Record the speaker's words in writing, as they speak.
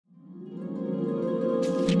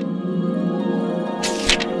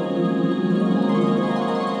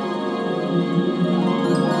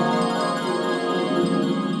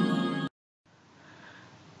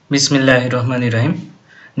Bismillahirrahmanirrahim.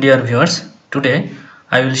 Dear viewers, today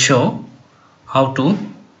I will show how to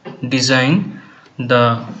design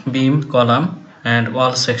the beam, column and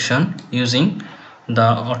wall section using the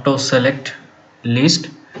auto select list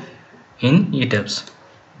in Etabs.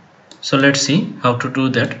 So let's see how to do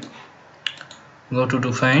that. Go to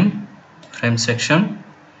define frame section.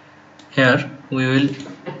 Here we will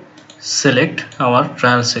select our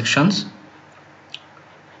trial sections.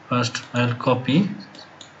 First I will copy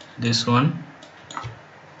this one,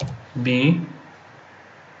 B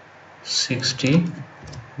 60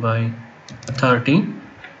 by 30,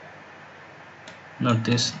 not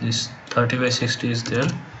this 30 by 60 is there,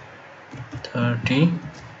 30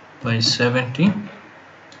 by 70.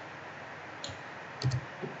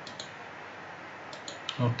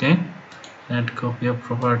 Okay, and copy a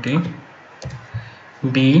property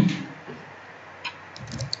B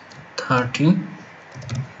 30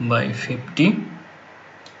 by 50.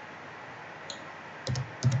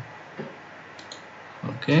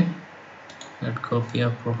 Okay, let copy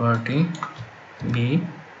a property B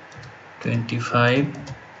 25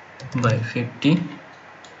 by 50,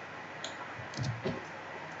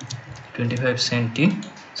 25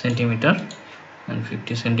 centimeter and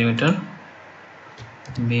 50 centimeter,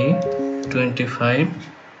 B 25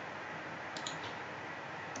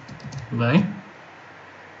 by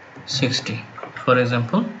 60. For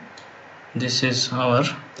example, this is our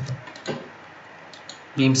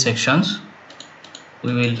beam sections.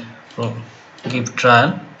 We will give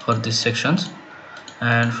trial for these sections,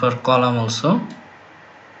 and for column also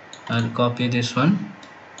I'll copy this one,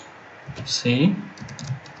 C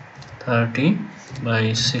 30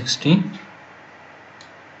 by 60.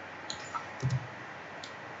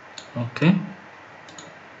 Okay,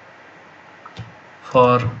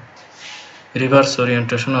 for reverse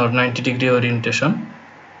orientation or 90-degree orientation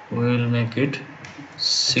we will make it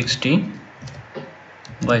 60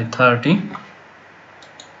 by 30.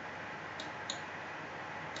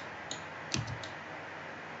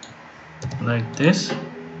 Like this.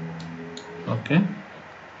 Okay,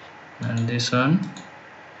 and this one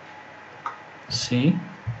C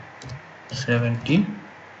 70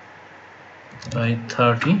 by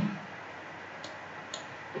 30.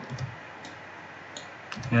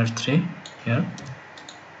 Here 3, here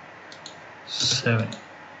 7.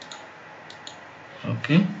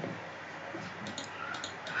 Okay,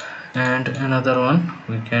 and another one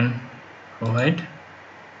we can provide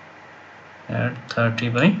at 30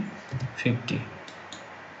 by 50.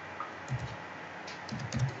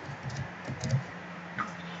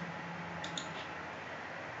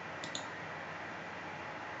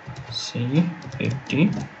 C 50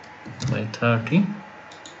 by 30.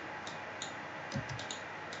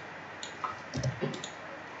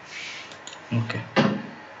 Okay,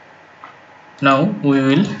 now we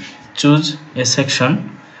will choose a section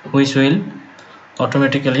which will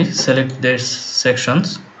automatically select these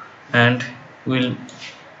sections and will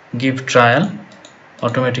give trial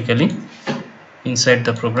automatically inside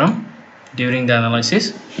the program during the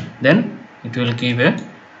analysis. Then it will give a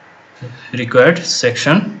required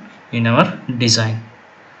section in our design.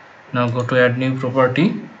 Now go to add new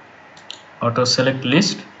property, auto select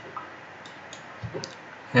list.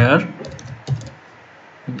 Here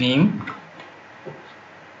beam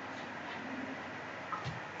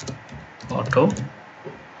auto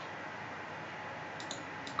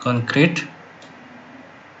concrete,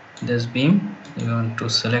 this beam you want to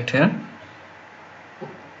select here,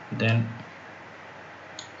 then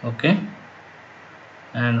okay,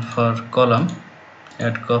 and for column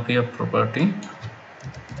add copy of property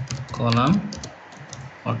column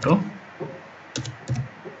auto,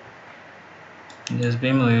 this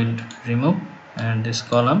beam we will remove and these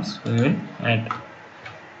columns we will add.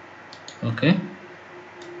 Okay,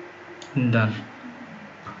 done.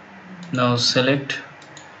 Now select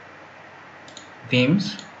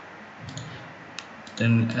beams,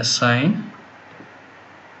 then assign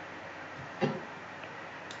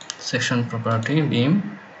section property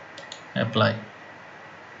beam, apply.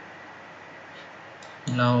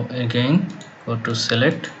 Now again go to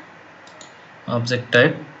select object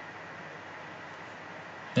type,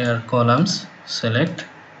 here columns, select,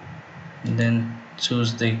 then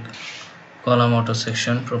choose the column auto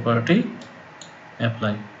section property,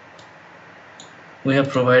 apply. We have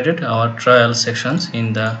provided our trial sections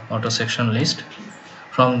in the auto section list.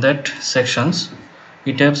 From that sections,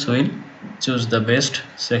 Etabs will choose the best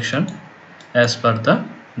section as per the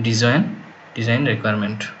design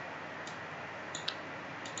requirement.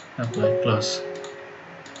 Apply, close.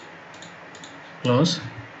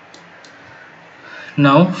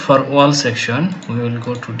 Now for wall section we will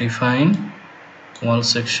go to define wall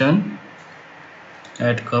section,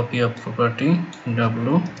 add copy of property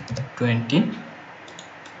W20,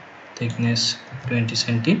 thickness 20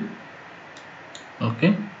 cm.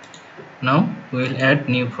 Okay, now we will add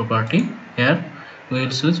new property. Here we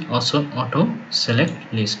will choose also auto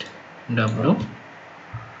select list, W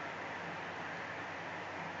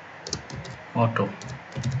auto.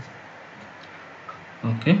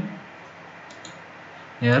 Okay,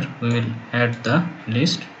 here we will add the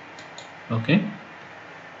list. Okay,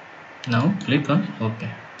 now click on OK.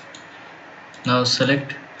 Now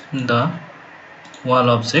select the wall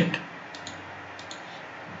object,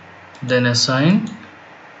 then assign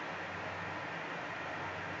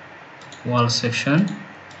wall section,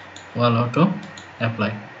 wall auto,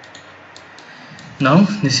 apply. Now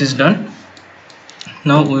this is done.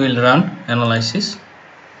 Now we will run analysis.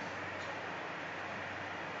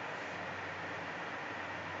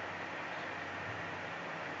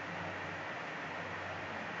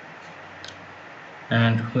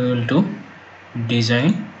 And we will do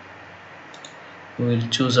design. We will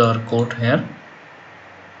choose our code here.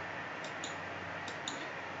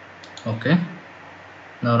 Okay,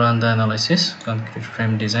 now run the analysis. Concrete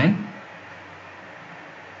frame design.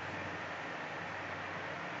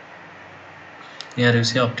 Here you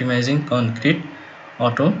see optimizing concrete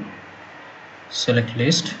auto select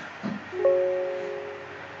list.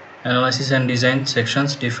 Analysis and design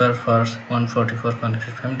sections differ for 144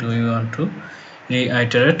 concrete frame. Do you want to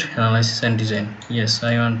reiterate analysis and design? Yes,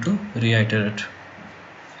 I want to reiterate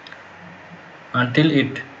until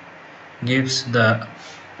it gives the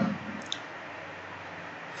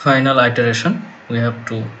final iteration. We have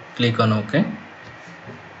to click on OK.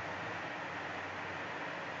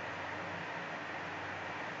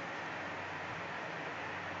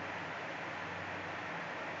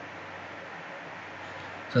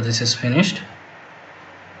 So this is finished,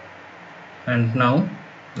 and now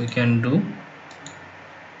we can do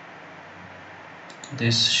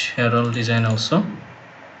this shell design also.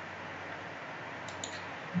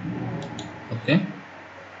 Okay,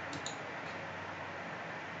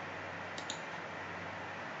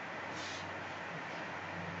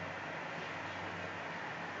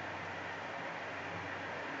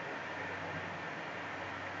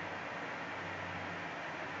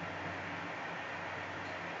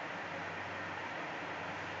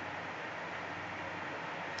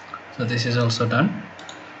 so this is also done.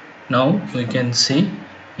 Now we can see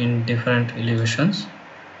in different elevations.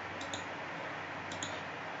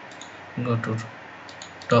 Go to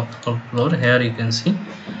top floor. Here you can see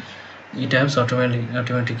Etabs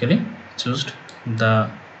automatically choose the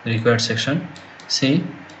required section. See,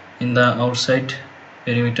 in the outside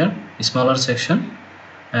perimeter smaller section,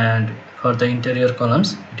 and for the interior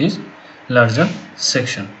columns it is larger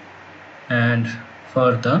section. And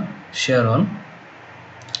for the shear wall,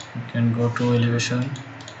 you can go to elevation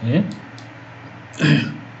A.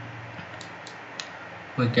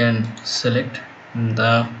 We can select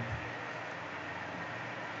the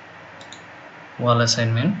wall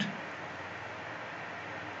assignment.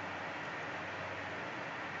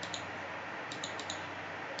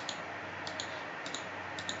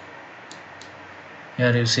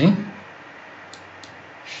 Here you see,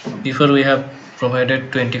 before we have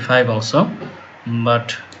provided 25 also,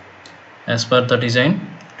 but as per the design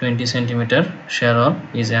 20 cm shear wall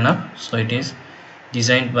is enough, so it is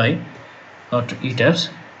designed by Etabs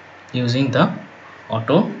using the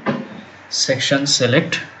auto section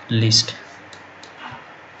select list.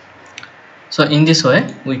 So in this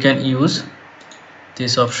way we can use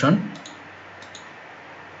this option.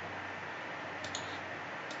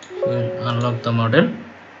 We'll unlock the model,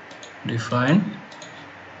 define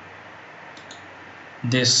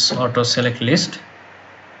this auto select list,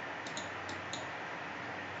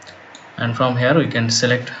 and from here we can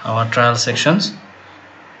select our trial sections.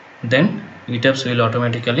 Then Etabs will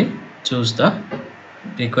automatically choose the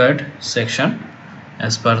required section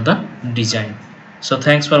as per the design. So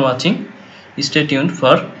thanks for watching. Stay tuned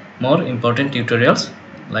for more important tutorials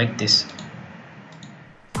like this.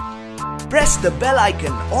 Press the bell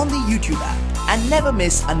icon on the YouTube app and never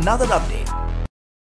miss another update.